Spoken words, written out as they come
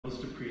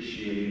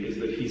appreciate is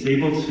that he's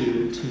able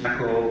to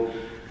tackle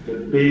the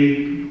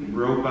big,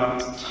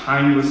 robust,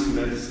 timeless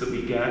myths that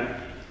we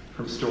get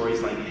from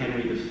stories like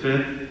Henry V,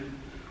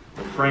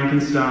 or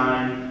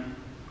Frankenstein,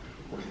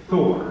 or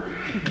Thor.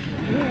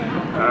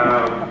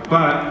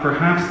 But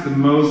perhaps the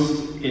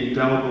most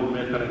indelible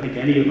myth that I think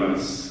any of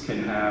us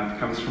can have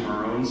comes from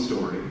our own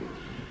story.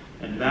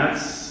 And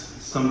that's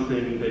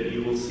something that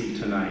you will see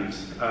tonight.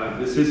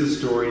 This is a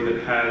story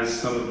that has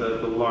some of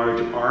the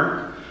large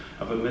arc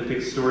of a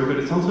mythic story, but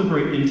it's also a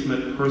very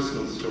intimate,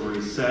 personal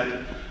story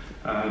set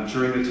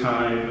during the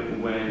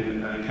time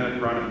when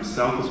Kenneth Branagh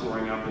himself was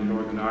growing up in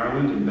Northern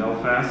Ireland, in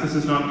Belfast. This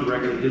is not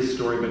directly his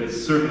story, but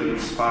it's certainly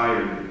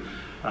inspired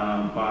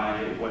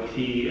by what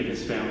he and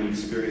his family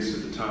experienced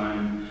at the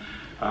time.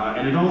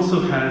 And it also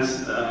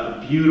has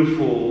a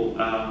beautiful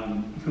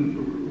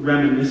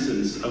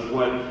reminiscence of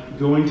what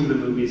going to the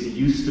movies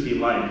used to be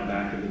like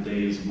back in the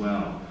day as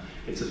well.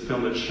 It's a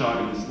film that's shot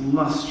in this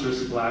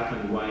lustrous black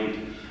and white.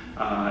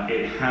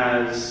 It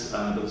has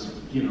those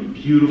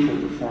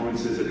beautiful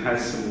performances. It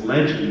has some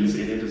legends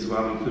in it as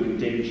well, including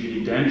Dame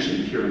Judi Dench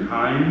and Ciarán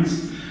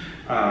Hinds.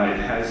 It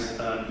has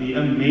the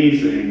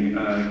amazing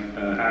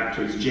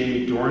actors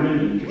Jamie Dornan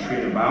and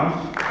Katrina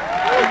Balfe.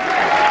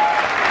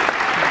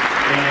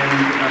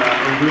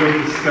 And a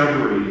real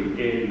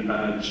discovery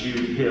in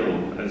Jude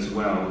Hill as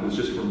well, who's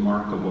just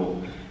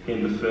remarkable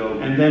in the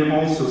film. And then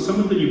also,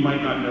 someone that you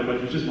might not know, but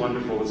who's just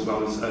wonderful as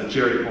well, is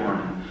Jerry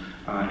Horn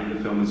in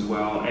the film as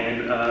well.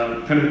 And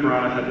Kenneth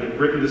Branagh, having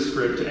written the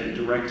script and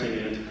directing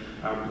it,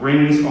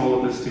 brings all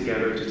of this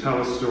together to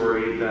tell a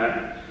story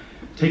that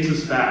takes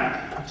us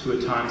back to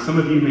a time. Some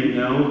of you may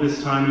know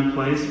this time and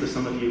place, for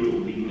some of you it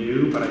will be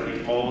new, but I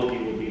think all of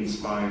you will be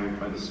inspired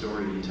by the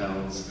story he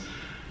tells.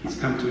 He's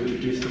come to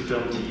introduce the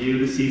film to you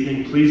this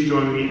evening. Please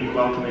join me in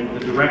welcoming the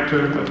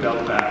director of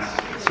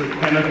Belfast, Sir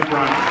Kenneth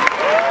Branagh.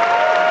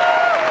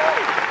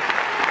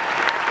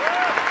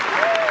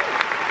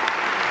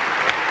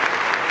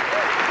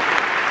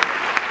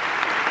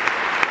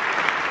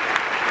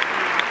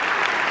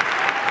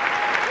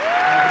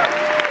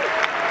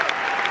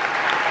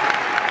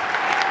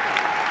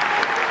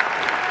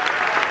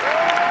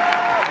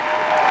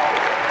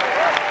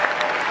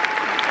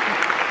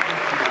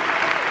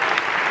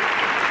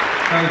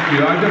 Thank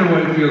you. I don't know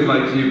what it feels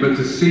like to you, but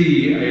to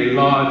see a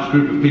large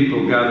group of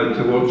people gathered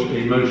to watch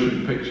a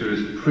motion picture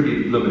is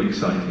pretty blooming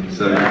exciting.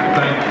 So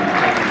thank you.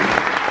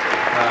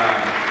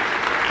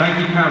 Thank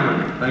you,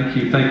 Cameron. Thank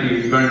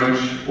you very much,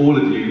 all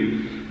of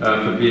you,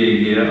 for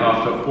being here.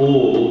 After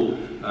all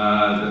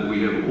that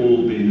we have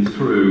all been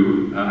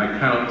through, I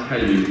cannot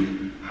tell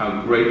you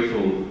how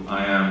grateful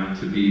I am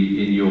to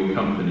be in your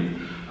company.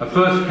 I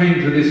first came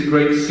to this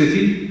great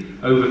city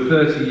over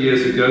 30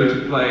 years ago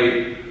to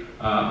play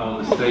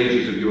on the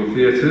stages of your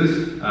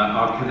theatres.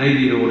 Our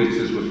Canadian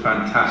audiences were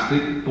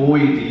fantastic. Boy,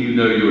 do you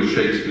know your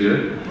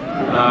Shakespeare.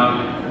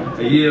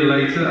 A year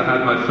later, I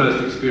had my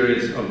first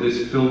experience of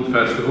this film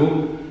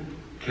festival.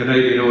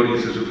 Canadian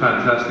audiences were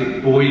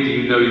fantastic. Boy, do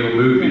you know your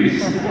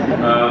movies.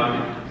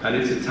 And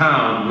it's a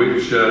town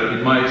which,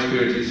 in my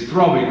experience, is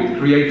throbbing with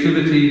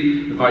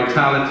creativity,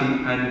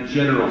 vitality, and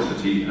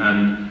generosity.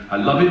 And I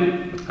love it,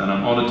 and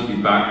I'm honoured to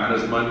be back.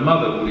 And as my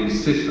mother will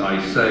insist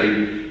I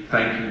say,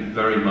 thank you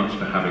very much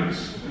for having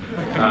us.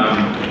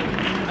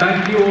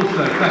 Thank you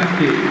also,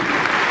 thank you.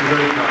 You're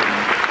very kind.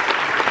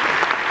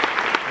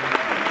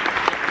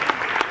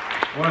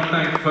 I want to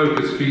thank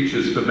Focus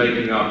Features for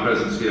making our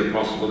presence here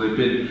possible. They've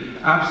been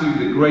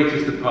absolutely the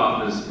greatest of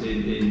partners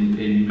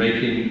in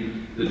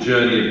making the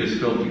journey of this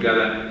film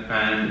together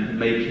and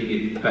making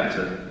it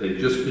better. They've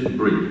just been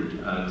brilliant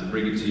to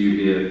bring it to you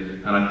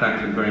here, and I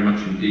thank them very much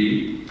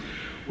indeed.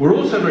 We're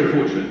also very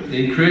fortunate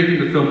in creating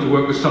the film to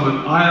work with some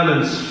of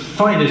Ireland's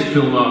finest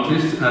film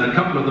artists, and a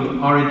couple of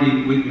them are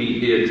indeed with me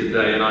here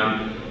today, and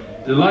I'm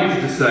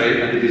delighted to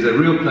say, and it is a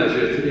real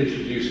pleasure to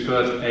introduce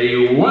first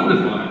a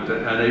wonderful actor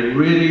and a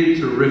really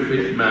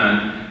terrific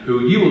man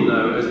who you will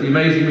know as the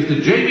amazing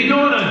Mr. Jamie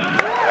Dornan.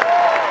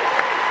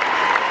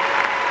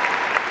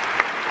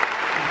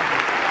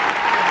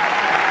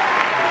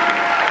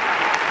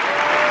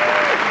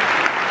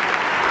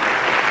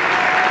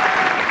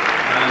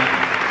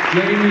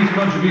 Jamie's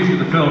contribution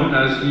to the film,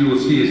 as you will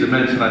see, is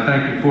immense, and I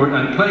thank him for it.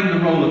 And playing the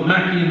role of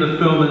Mackie in the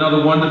film,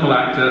 another wonderful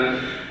actor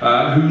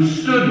who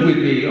stood with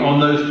me on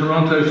those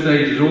Toronto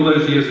stages all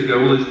those years ago,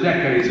 all those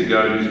decades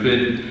ago, and who's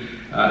been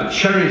a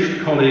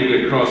cherished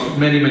colleague across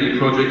many, many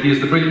projects. He is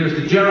the brilliant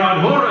Mr.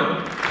 Gerard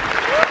Horan.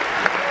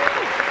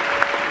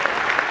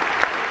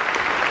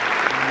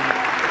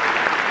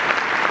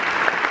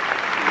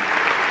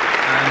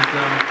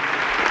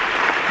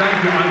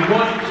 Thank you. I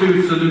want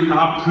to salute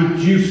our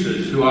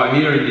producers who are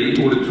here in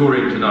the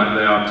auditorium tonight.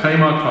 They are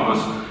Tamar Thomas,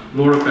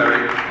 Laura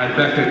Berry, and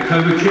Becca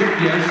Kovacic.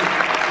 Yes,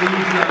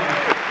 please.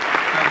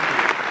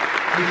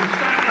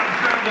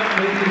 Stand up,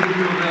 ladies, if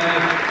you're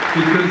there,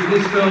 because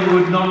this film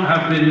would not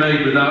have been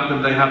made without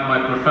them. They have my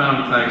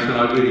profound thanks, and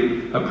I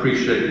really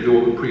appreciate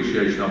your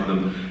appreciation of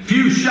them.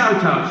 Few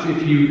shout-outs,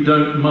 if you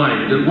don't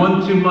mind. And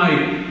one to my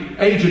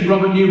agent,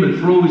 Robert Newman,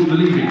 for always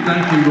believing.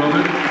 Thank you,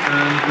 Robert.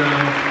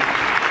 And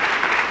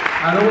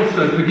And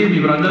also, forgive me,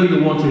 but I know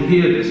you'll want to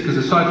hear this, because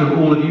aside from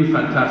all of you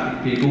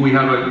fantastic people, we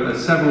have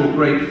several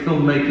great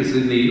filmmakers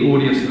in the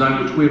audience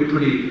tonight, which we're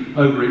pretty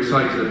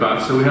overexcited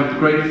about. So we have the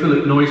great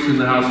Philip Noyce in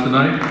the house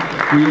tonight.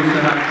 We also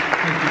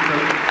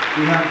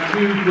have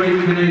two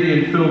great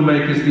Canadian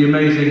filmmakers, the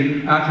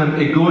amazing Atom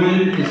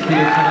Egoyan is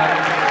here tonight,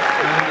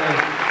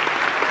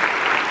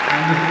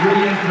 and the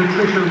brilliant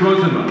Patricia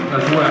Rosima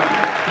as well.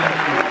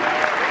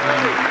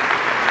 Thank you.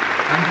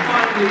 And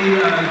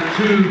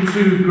finally,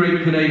 two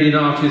great Canadian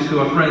artists who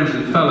are friends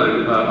and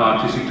fellow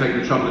artists who take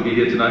the trouble to be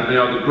here tonight. They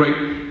are the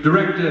great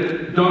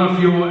director Donna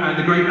Fior and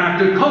the great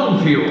actor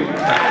Colin Fior.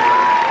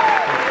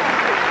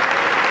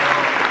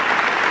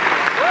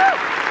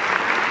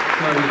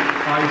 So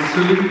I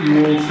salute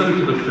you all. So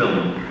to the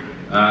film.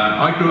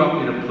 I grew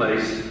up in a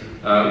place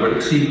where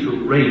it seemed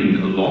to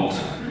rain a lot,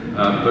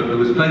 but there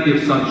was plenty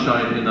of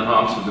sunshine in the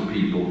hearts of the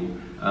people.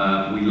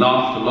 We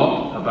laughed a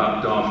lot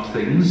about daft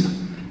things.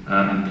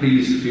 And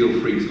please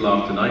feel free to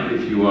laugh tonight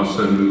if you are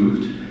so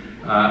moved.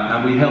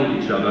 And we held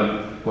each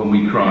other when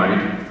we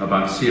cried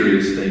about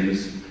serious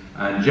things.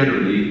 And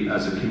generally,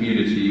 as a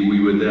community, we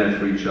were there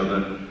for each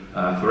other,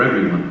 for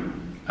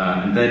everyone.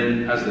 And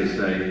then, as they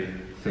say,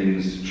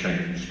 things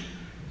changed.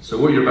 So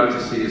what you're about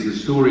to see is the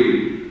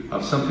story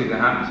of something that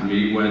happened to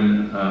me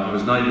when I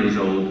was 9 years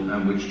old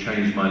and which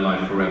changed my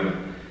life forever.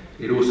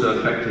 It also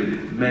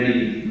affected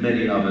many,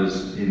 many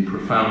others in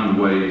profound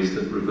ways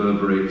that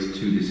reverberate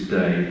to this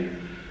day.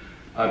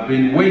 I've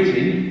been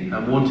waiting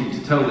and wanting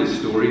to tell this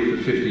story for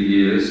 50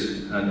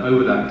 years, and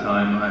over that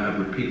time I have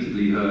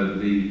repeatedly heard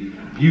the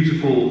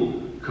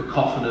beautiful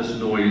cacophonous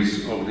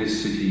noise of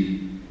this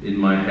city in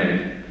my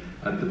head.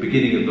 At the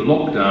beginning of the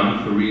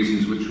lockdown, for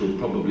reasons which will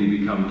probably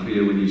become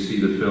clear when you see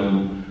the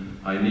film,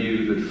 I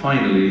knew that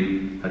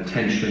finally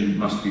attention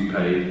must be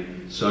paid.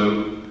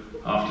 So,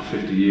 after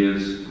 50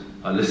 years,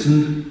 I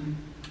listened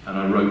and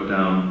I wrote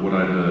down what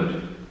I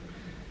heard.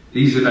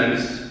 These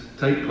events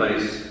take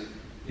place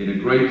in a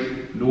great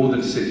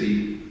northern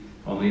city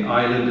on the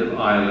island of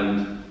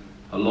Ireland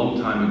a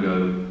long time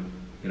ago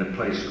in a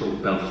place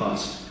called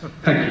Belfast.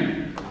 Thank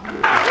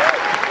you.